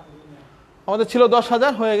আয় আমাদের ছিল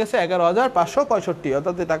 10,000 হয়ে গেছে 11,565,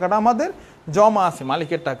 অর্থাৎ এই টাকাটা আমাদের জমা আছে,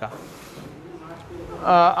 মালিকের টাকা।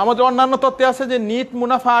 আমাদের অন্যান্য তথ্যে আছে যে নিট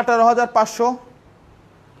মুনাফা 18,500,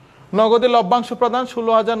 নগদে লভ্যাংশ প্রদান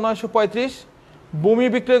 16,935, ভূমি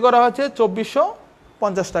বিক্রয় করা হয়েছে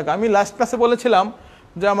 2,450 টাকা। আমি লাস্ট ক্লাসে বলেছিলাম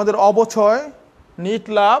যে আমাদের অবচয়, নিট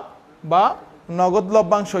লাভ বা নগদ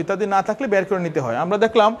লভ্যাংশ ইত্যাদি না থাকলে বের করে নিতে হয়। আমরা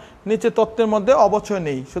দেখলাম নিচে তথ্যের মধ্যে অবচয়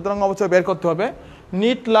নেই, সুতরাং অবচয় বের করতে হবে।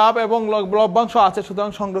 নিট লাভ এবং লভ্যাংশ আছে,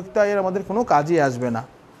 সুতরাং সংরক্ষিত আয়ের আমাদের কোনো কাজই আসবে না।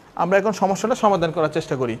 আমরা এখন সমস্যাটা সমাধান করার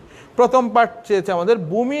চেষ্টা করি। প্রথম পার্ট চেয়েছে আমাদের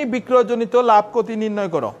ভূমি বিক্রয়জনিত লাভ ক্ষতি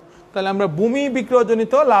নির্ণয় করো। তাহলে আমরা ভূমি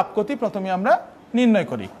বিক্রয়জনিত লাভ ক্ষতি প্রথমে আমরা নির্ণয়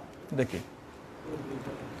করি, দেখি।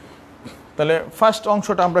 তাহলে ফার্স্ট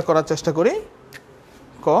অংশটা আমরা করার চেষ্টা করি।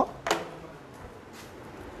 ক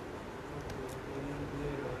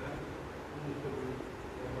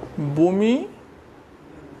ভূমি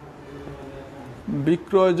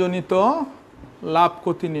বিক্রয়জনিত লাভ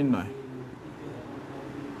ক্ষতি নির্ণয়।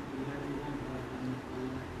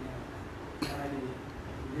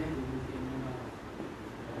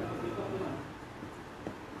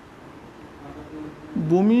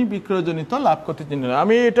 ভূমি বিক্রয়জনিত লাভ ক্ষতি নির্ণয়।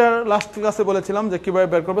 আমি এটা লাস্ট ক্লাসে বলেছিলাম যে কিভাবে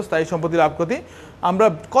বের করবো স্থায়ী সম্পত্তি লাভ ক্ষতি। আমরা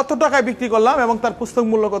কত টাকায় বিক্রি করলাম এবং তার পুস্তক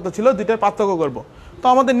মূল্য কত ছিল, দুইটার পার্থক্য করব। তো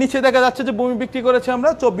আমাদের নিচে দেখা যাচ্ছে যে ভূমি বিক্রি করেছি আমরা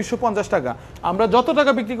 2,450 টাকা। আমরা যত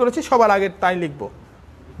টাকা বিক্রি করেছি সবার আগে তাই লিখব,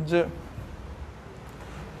 যে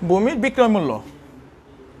ভূমির বিক্রয় মূল্য,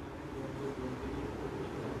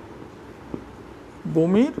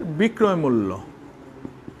 ভূমির বিক্রয় মূল্য।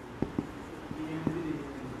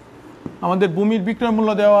 আমাদের ভূমির বিক্রয় মূল্য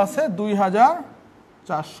দেওয়া আছে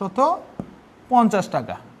 2,450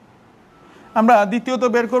 টাকা। আমরা দ্বিতীয়ত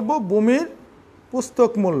বের করব ভূমির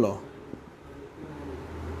পুস্তক মূল্য।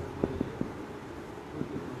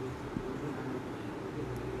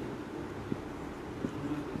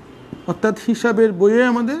 অর্থাৎ হিসাবের বইয়ে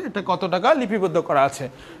আমাদের এটা কত টাকা লিপিবদ্ধ করা আছে।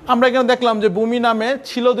 আমরা এখানে দেখলাম যে ভূমি নামে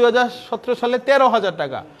ছিল 2017 সালে 13,000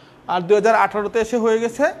 টাকা, আর 2018-তে এসে হয়ে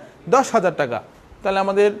গেছে 10,000 টাকা। তাহলে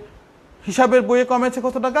আমাদের হিসাবের বইয়ে কমেছে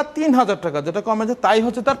কত টাকা, 3,000 টাকা। যেটা কমেছে তাই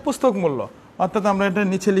হচ্ছে তার পুস্তক মূল্য। অর্থাৎ আমরা এটা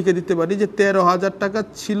নিচে লিখে দিতে পারি যে 13,000 টাকা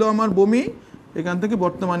ছিল আমার ভূমি, এখান থেকে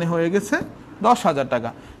বর্তমানে হয়ে গেছে 10,000 টাকা।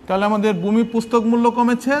 তাহলে আমাদের ভূমি পুস্তক মূল্য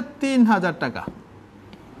কমেছে ৩,০০০ টাকা,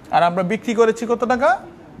 আর আমরা বিক্রি করেছি কত টাকা?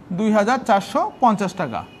 ২,৪৫০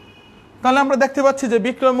 টাকা। তাহলে আমরা দেখতে পাচ্ছি যে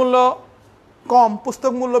বিক্রয় মূল্য কম,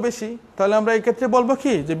 পুস্তক মূল্য বেশি। তাহলে আমরা এই ক্ষেত্রে বলবো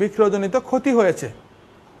কি, যে বিক্রয়জনিত ক্ষতি হয়েছে।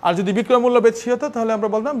 আর যদি বিক্রয় মূল্য বেশি হতো তাহলে আমরা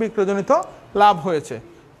বলতাম বিক্রয়জনিত লাভ হয়েছে।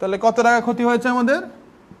 তাহলে কত টাকা ক্ষতি হয়েছে আমাদের?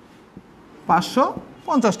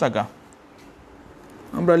 ৫৫০ টাকা।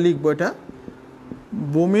 আমরা লিখবো এটা,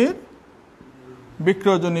 ভূমির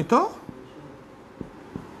বিক্রয়জনিত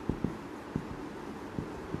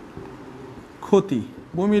ক্ষতি।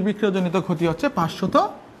 ভূমির বিক্রয়জনিত ক্ষতি হচ্ছে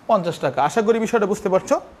 ৫৫০ টাকা। আশা করি বিষয়টা বুঝতে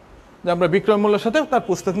পারছো, যে আমরা বিক্রয় মূল্যের সাথে তার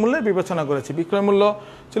পুস্তক মূল্যের বিবেচনা করেছি। বিক্রয় মূল্য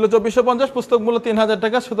ছিল ২৪৫০, পুস্তক মূল্য ৩,০০০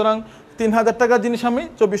 টাকা। সুতরাং ৩,০০০ টাকার জিনিস আমি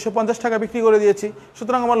 ২৪৫০ টাকা বিক্রি করে দিয়েছি,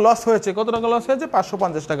 সুতরাং আমার লস হয়েছে। কত টাকা লস হয়েছে?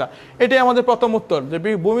 ৫৫০ টাকা। এটাই আমাদের প্রথম উত্তর, যে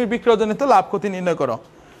ভূমির বিক্রয়জনিত লাভ ক্ষতি নির্ণয় করো।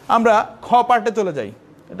 আমরা খ পার্টে চলে যাই,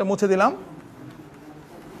 এটা মুছে দিলাম।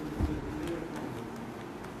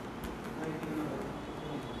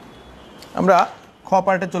 আমরা খ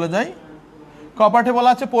পার্টে চলে যাই। ক পার্টে বলা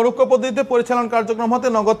আছে পরোক্ষ পদ্ধতিতে পরিচালন কার্যক্রম হতে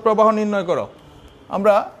নগদ প্রবাহ নির্ণয় করো।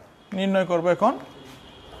 আমরা নির্ণয় করব এখন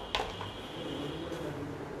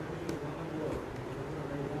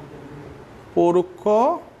পরোক্ষ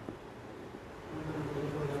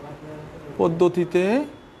পদ্ধতিতে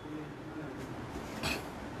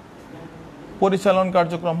পরিচালন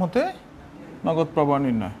কার্যক্রম হতে নগদ প্রবাহ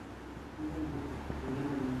নির্ণয়।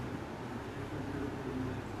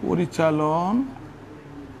 পরিচালন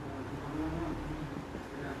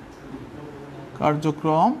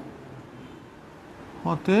কার্যক্রম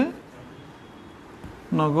হতে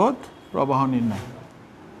নগদ প্রবাহ নির্ণয়।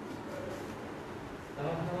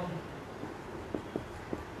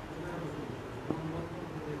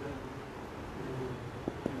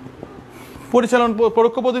 পরিচালন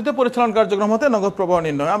পরোক্ষ পদ্ধতিতে পরিচালন কার্যক্রম হতে নগদ প্রবাহ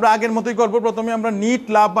নির্ণয়। আমরা আগের মতোই করব। প্রথমে আমরা নিট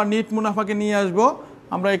লাভ বা নিট মুনাফাকে নিয়ে আসব।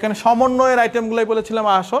 আমরা এখানে সমন্বয়ের আইটেমগুলোই বলেছিলাম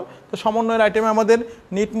আসল, তো সমন্বয়ের আইটেমে আমাদের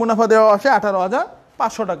নিট মুনাফা দেওয়া আছে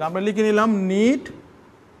 ১৮,৫০০ টাকা। আমরা লিখে নিলাম নিট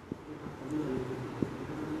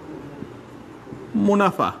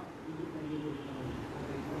মুনাফা।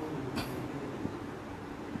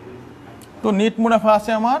 তো নিট মুনাফা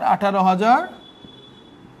আছে আমার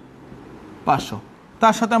 ১৮,৫০০।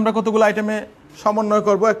 তার সাথে আমরা কতগুলো আইটেমে সমন্বয়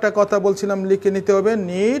করব। একটা কথা বলছিলাম, লিখে নিতে হবে,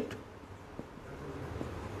 নিট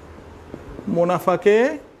মুনাফাকে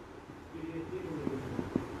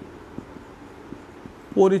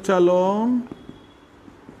পরিচালন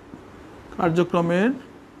কার্যক্রমের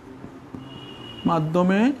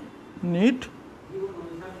মাধ্যমে নিট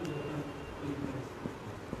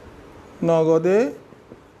নগদে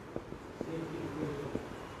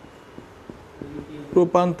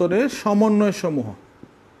রূপান্তরের সমন্বয় সমূহ।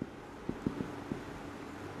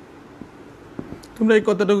 তোমরা এই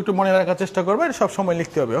কথাটা একটু মনে রাখার চেষ্টা করবে, সব সময়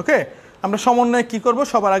লিখতে হবে। ওকে, আমরা সমন্বয়ে কি করব?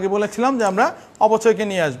 সবার আগে বলেছিলাম যে আমরা অবচয়কে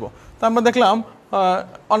নিয়ে আসব। তো আমরা দেখলাম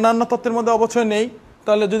অন্যান্য তত্ত্বের মধ্যে অবচয় নেই,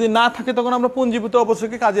 তাহলে যদি না থাকে তখন আমরা পুঞ্জীভূত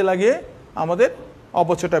অবচয়কে কাজে লাগিয়ে আমাদের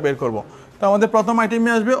অবচয়টা বের করব। তো আমাদের প্রথম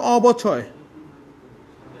আইটেমে আসবে অবচয়।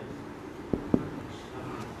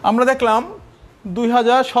 আমরা দেখলাম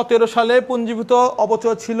 ২০১৭ সালে পুঞ্জীভূত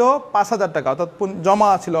অবচয় ছিল ৫,০০০ টাকা, অর্থাৎ জমা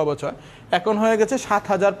ছিল অবচয়। এখন হয়ে গেছে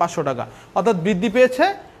 ৭,৫০০ টাকা, অর্থাৎ বৃদ্ধি পেয়েছে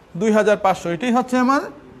 ২,৫০০। এটাই হচ্ছে আমার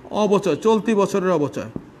অবচয়, চলতি বছরের অবচয়।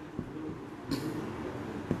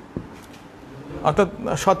 অর্থাৎ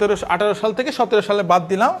 ১৮ সাল থেকে ১৭ সালে বাদ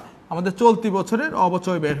দিলাম, আমাদের চলতি বছরের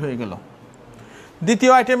অবচয় বের হয়ে গেল।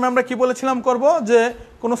 দ্বিতীয় আইটেমে আমরা কি বলেছিলাম করব, যে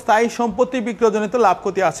কোনো স্থায়ী সম্পত্তি বিক্রয়জনিত লাভ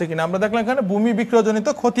ক্ষতি আছে কিনা। আমরা দেখলাম এখানে ভূমি বিক্রয়জনিত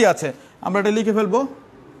ক্ষতি আছে, আমরা এটা লিখে ফেলবো,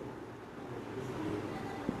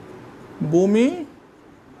 ভূমি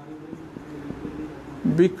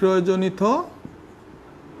বিক্রয়জনিত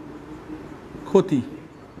ক্ষতি।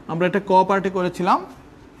 আমরা এটা ক পার্টে করেছিলাম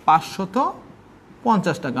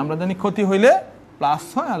 ৫৫০ টাকা। আমরা জানি ক্ষতি হইলে প্লাস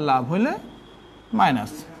হয় আর লাভ হইলে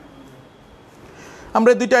মাইনাস।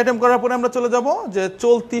 আমরা দুইটা আইটেম করার পরে আমরা চলে যাব যে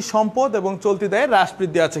চলতি সম্পদ এবং চলতি দায়ে হ্রাস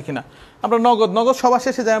বৃদ্ধি আছে কিনা। আমরা নগদ সবার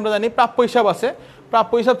শেষে যাই। আমরা জানি প্রাপ্য হিসাব আছে,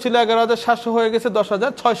 প্রাপ্য হিসাব ছিল ১১,৭০০ হয়ে গেছে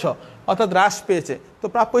 ১০,৬০০, অর্থাৎ হ্রাস পেয়েছে। তো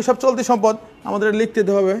প্রাপ্য হিসাব চলতি সম্পদ আমাদের লিখতে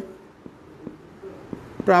হবে,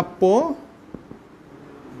 প্রাপ্য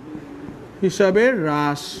হিসাবের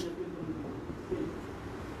হ্রাস।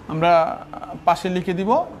 আমরা পাশে লিখে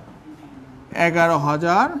দিব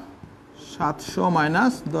 ১১,৭০০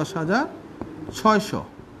 মাইনাস ১০,৬০০।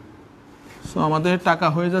 সো আমাদের টাকা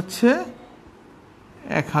হয়ে যাচ্ছে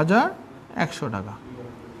 ১,১০০ টাকা।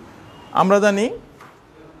 আমরা জানি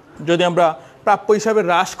যদি আমরা প্রাপ্য হিসাবে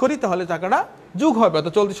হ্রাস করি তাহলে টাকাটা যোগ হবে, তো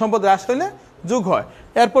চলতি সম্পদ হ্রাস হইলে যোগ হয়।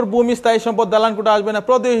 এরপর ভূমি, স্থায়ী সম্পদ, দালান কোটা আসবে না,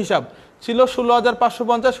 প্রদেয় হিসাব। ছিল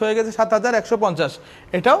 16,550 হয়ে গেছে 7,150,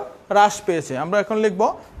 এটাও হ্রাস পেয়েছে। আমরা এখন লিখব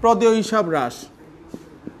প্রদেয় হিসাব হ্রাস।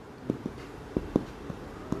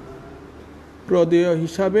 প্রদেয়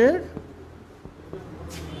হিসাবের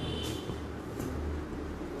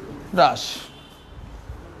হ্রাস।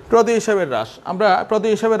 প্রদেয় হিসাবের হ্রাস, আমরা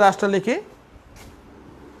প্রদেয় হিসাবের হ্রাসটা লিখি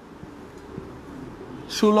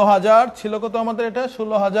 16,000 ছিল কত আমাদের, এটা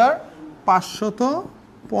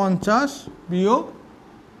 16,550 বিয়োগ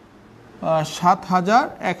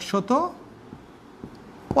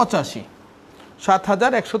 7,185,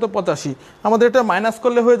 7,185 আমাদের এটা মাইনাস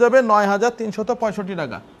করলে হয়ে যাবে 9,365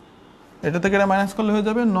 টাকা। এটা থেকে এটা মাইনাস করলে হয়ে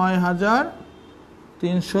যাবে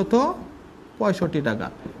 9,365 টাকা।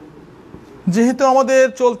 যেহেতু আমাদের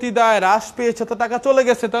চলতি দায় হ্রাস পেয়েছে তো টাকা চলে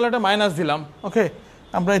গেছে, তাহলে এটা মাইনাস দিলাম। ওকে,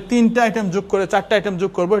 আমরা এই 3টা আইটেম যোগ করে 4টা আইটেম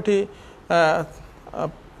যোগ করবো। এটি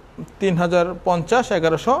 3,050,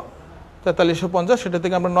 1,14350, সেটা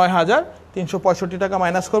থেকে আমরা 9,365 টাকা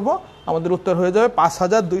মাইনাস করব। আমাদের উত্তর হয়ে যাবে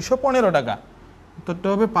 5,215 টাকা। উত্তরটা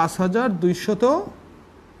হবে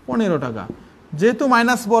 5,215 টাকা। যেহেতু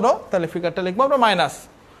মাইনাস বড়, তাহলে ফিগারটা লিখবো আমরা মাইনাস।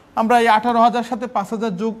 আমরা এই 18,000 সাথে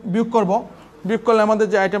 5,000 বিয়োগ করব। বিয়োগ করলে আমাদের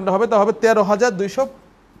যে আইটেমটা হবে তা হবে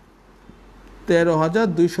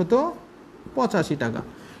 13,285 টাকা।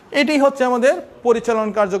 এটি হচ্ছে আমাদের পরিচালন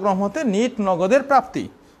কার্যক্রম হতে নিট নগদের প্রাপ্তি।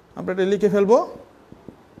 আমরা এটা লিখে ফেলব,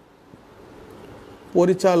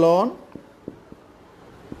 পরিচালন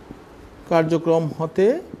কার্যক্রম হতে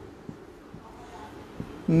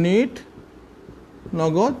নিট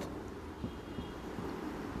নগদ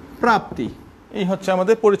প্রাপ্তি। এই হচ্ছে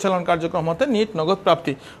আমাদের পরিচালন কার্যক্রম হতে নিট নগদ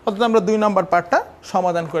প্রাপ্তি। অর্থাৎ আমরা 2 নম্বর পার্টটা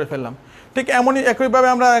সমাধান করে ফেললাম। ঠিক এমনই একইভাবে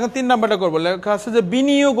আমরা এখন 3 নম্বরটা করবো। লেখা আছে যে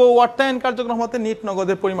বিনিয়োগ ও অর্থায়ন কার্যক্রম হতে নিট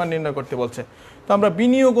নগদের পরিমাণ নির্ণয় করতে বলছে। তো আমরা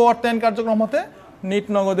বিনিয়োগ ও অর্থায়ন কার্যক্রম হতে নিট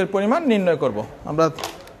নগদের পরিমাণ নির্ণয় করব। আমরা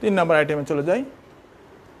 3 নম্বর আইটেমে চলে যাই,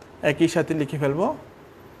 একই সাথে লিখে ফেলব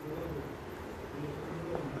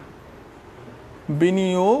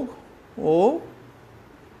বিনিয়োগ ও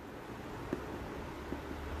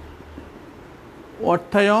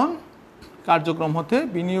অর্থায়ন কার্যক্রম হতে,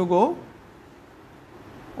 বিনিয়োগ ও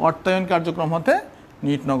অর্থায়ন কার্যক্রম হতে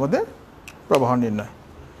নিট নগদের প্রবাহ নির্ণয়।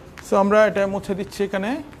 সো আমরা এটা মুছে দিচ্ছি এখানে।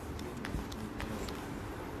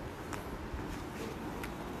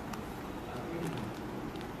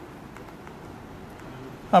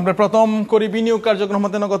 আমরা প্রথম করি বিনিয়োগ কার্যক্রম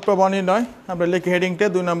হতে নগদ প্রবাহ নির্ণয়। আমরা লিখি হেডিংটা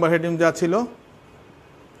 2 নম্বর হেডিং যা ছিল,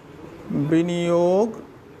 বিনিয়োগ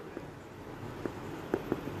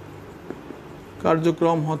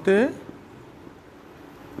কার্যক্রম হতে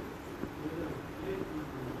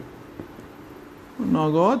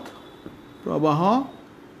নগদ প্রবাহ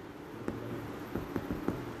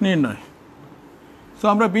নির্ণয়। সো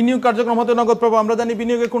আমরা বিনিয়োগ কার্যক্রম হতে নগদ প্রবাহ, আমরা জানি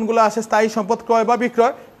বিনিয়োগে কোনগুলো আসে, স্থায়ী সম্পদ ক্রয় বা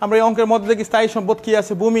বিক্রয়। আমরা এই অঙ্কের মধ্যে দেখি স্থায়ী সম্পদ কি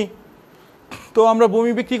আছে, ভূমি। তো আমরা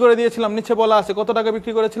ভূমি বিক্রি করে দিয়েছিলাম, নিচে বলা আছে কত টাকা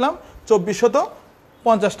বিক্রি করেছিলাম,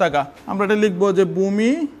 2,450 টাকা। আমরা এটা লিখবো যে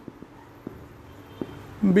ভূমি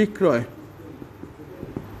বিক্রয়।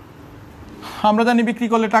 আমরা জানি বিক্রি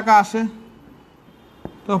করলে টাকা আসে,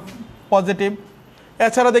 তো পজিটিভ।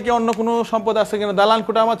 এছাড়া দেখি অন্য কোনো সম্পদ আছে কিনা। দালান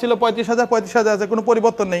কোটা আমার ছিল 35,000 আছে, কোনো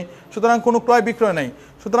পরিবর্তন নেই, সুতরাং কোনো ক্রয় বিক্রয় নেই।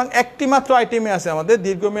 সুতরাং একটি মাত্র আইটেমে আছে আমাদের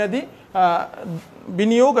দীর্ঘমেয়াদী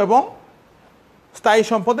বিনিয়োগ এবং স্থায়ী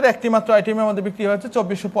সম্পদের একটি মাত্র আইটেমে আমাদের বিক্রি হয়েছে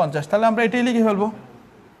 2,450। তাহলে আমরা এটাই লিখে ফেলবো।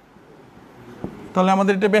 তাহলে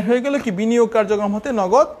আমাদের এটা বের হয়ে গেল কি, বিনিয়োগ কার্যক্রম হতে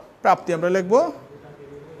নগদ প্রাপ্তি। আমরা লিখব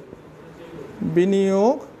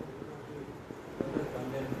বিনিয়োগ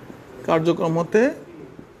কার্যক্রম হতে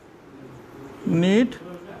নিট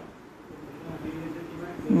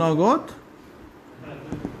নগদ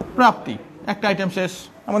প্রাপ্তি। একটা আইটেম শেষ।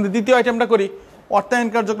 আমাদের দ্বিতীয় আইটেমটা করি, অর্থায়ন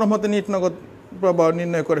কার্যক্রম হতে নিট নগদ প্রবাহ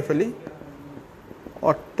নির্ণয় করে ফেলি।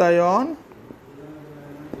 অর্থায়ন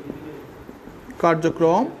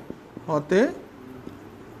কার্যক্রম হতে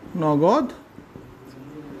নগদ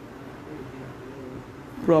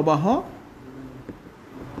প্রবাহ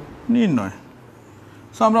নির্ণয়।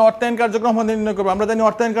 সো আমরা অর্থায়ন কার্যক্রম হতে নির্ণয় করবো। আমরা জানি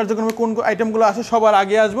অর্থায়ন কার্যক্রমে কোন আইটেমগুলো আসে, সবার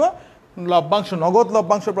আগে আসবো লভ্যাংশ, নগদ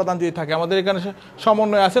লভ্যাংশ প্রদান যদি থাকে। আমাদের এখানে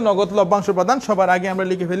সমন্বয় আছে নগদ লভ্যাংশ প্রদান। সবার আগে আমরা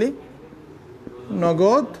লিখে ফেলি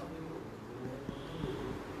নগদ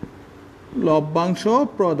লভ্যাংশ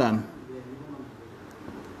প্রদান।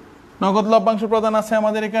 নগদ লভ্যাংশ প্রদান আছে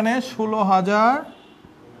আমাদের এখানে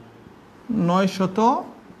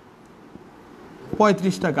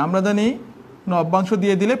 16,935 টাকা। আমরা জানি লভ্যাংশ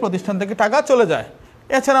দিয়ে দিলে প্রতিষ্ঠান থেকে টাকা চলে যায়।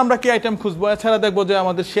 এছাড়া আমরা কি আইটেম খুঁজবো? এছাড়া দেখবো যে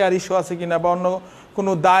আমাদের শেয়ার ইস্যু আছে কিনা বা অন্য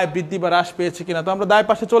কোনো দায় বৃদ্ধি বা হ্রাস পেয়েছে কিনা। তো আমরা দায়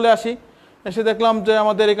পাশে চলে আসি, এসে দেখলাম যে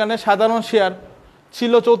আমাদের এখানে সাধারণ শেয়ার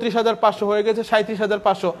ছিল 34,500 হয়ে গেছে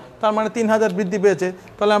 37,500, তার মানে 3,000 বৃদ্ধি পেয়েছে।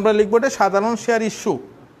 তাহলে আমরা লিখবো এটা সাধারণ শেয়ার ইস্যু।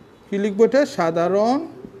 কি লিখবো এটা? সাধারণ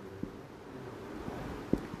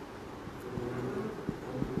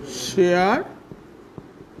শেয়ার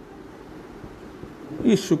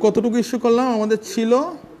ইস্যু। কতটুকু ইস্যু করলাম? আমাদের ছিল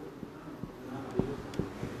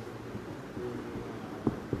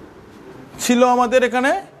আমাদের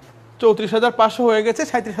এখানে 34,500 হয়ে গেছে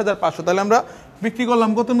 37,500। তাহলে আমরা বিক্রি করলাম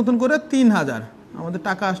কত নতুন করে? 3,000। আমাদের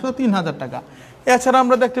টাকা আসলো 3,000 টাকা। এছাড়া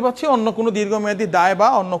আমরা দেখতে পাচ্ছি অন্য কোনো দীর্ঘমেয়াদী দায় বা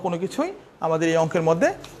অন্য কোনো কিছুই আমাদের এই অঙ্কের মধ্যে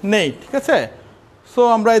নেই। ঠিক আছে, সো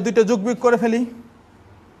আমরা এই দুইটা যোগ বিয়োগ করে ফেলি,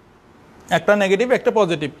 একটা নেগেটিভ একটা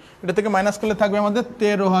পজিটিভ। এটা থেকে মাইনাস করলে থাকবে আমাদের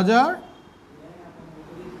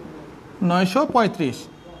 13,935।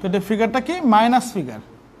 তো এটা ফিগারটা কি? Minus figure.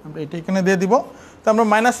 আমরা এটা এখানে দিয়ে দিব। তো আমরা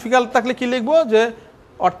মাইনাস ফিগার থাকলে কি লিখবো? যে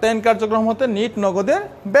অর্থায়ন কার্যক্রম হতে নিট নগদের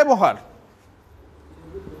ব্যবহার।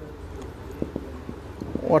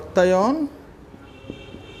 অর্থায়ন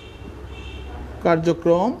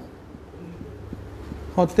কার্যক্রম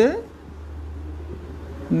হতে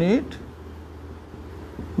নিট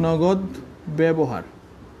নগদ ব্যবহার।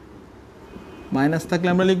 মাইনাস থাকলে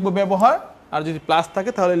আমরা লিখবো ব্যবহার, আর যদি প্লাস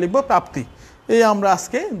থাকে তাহলে লিখবো প্রাপ্তি। এই আমরা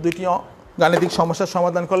আজকে দুইটি গাণিতিক সমস্যার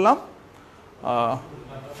সমাধান করলাম।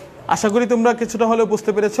 আশা করি তোমরা কিছুটা হলেও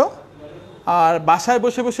বুঝতে পেরেছো। আর বাসায়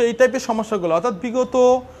বসে বসে এই টাইপের সমস্যাগুলো, অর্থাৎ বিগত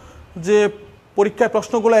যে পরীক্ষায়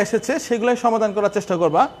প্রশ্নগুলো এসেছে সেগুলোই সমাধান করার চেষ্টা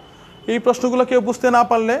করবা। এই প্রশ্নগুলো কেউ বুঝতে না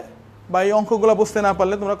পারলে বা এই অঙ্কগুলো বুঝতে না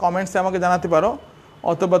পারলে তোমরা কমেন্টসে আমাকে জানাতে পারো,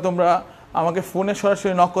 অথবা তোমরা আমাকে ফোনে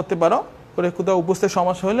সরাসরি নক করতে পারো করে কোথাও বুঝতে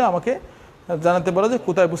সমস্যা হলে আমাকে জানাতে পারো যে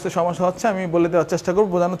কোথায় বুঝতে সমস্যা হচ্ছে, আমি বলে দেওয়ার চেষ্টা করবো,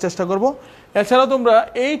 বোঝানোর চেষ্টা করব। এছাড়াও তোমরা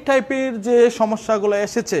এই টাইপের যে সমস্যাগুলো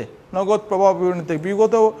এসেছে নগদ প্রভাব বিবরণীতে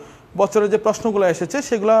বিগত বছরের যে প্রশ্নগুলো এসেছে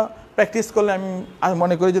সেগুলো প্র্যাকটিস করলে আমি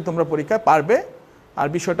মনে করি যে তোমরা পরীক্ষায় পারবে আর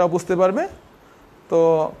বিষয়টাও বুঝতে পারবে। তো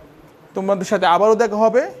তোমাদের সাথে আবারও দেখা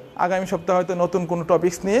হবে আগামী সপ্তাহে হয়তো নতুন কোনো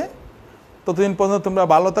টপিকস নিয়ে। ততদিন পর্যন্ত তোমরা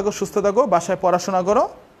ভালো থাকো, সুস্থ থাকো, বাসায় পড়াশোনা করো।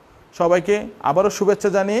 সবাইকে আবারও শুভেচ্ছা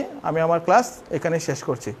জানিয়ে আমি আমার ক্লাস এখানেই শেষ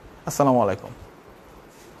করছি। আসসালামু আলাইকুম।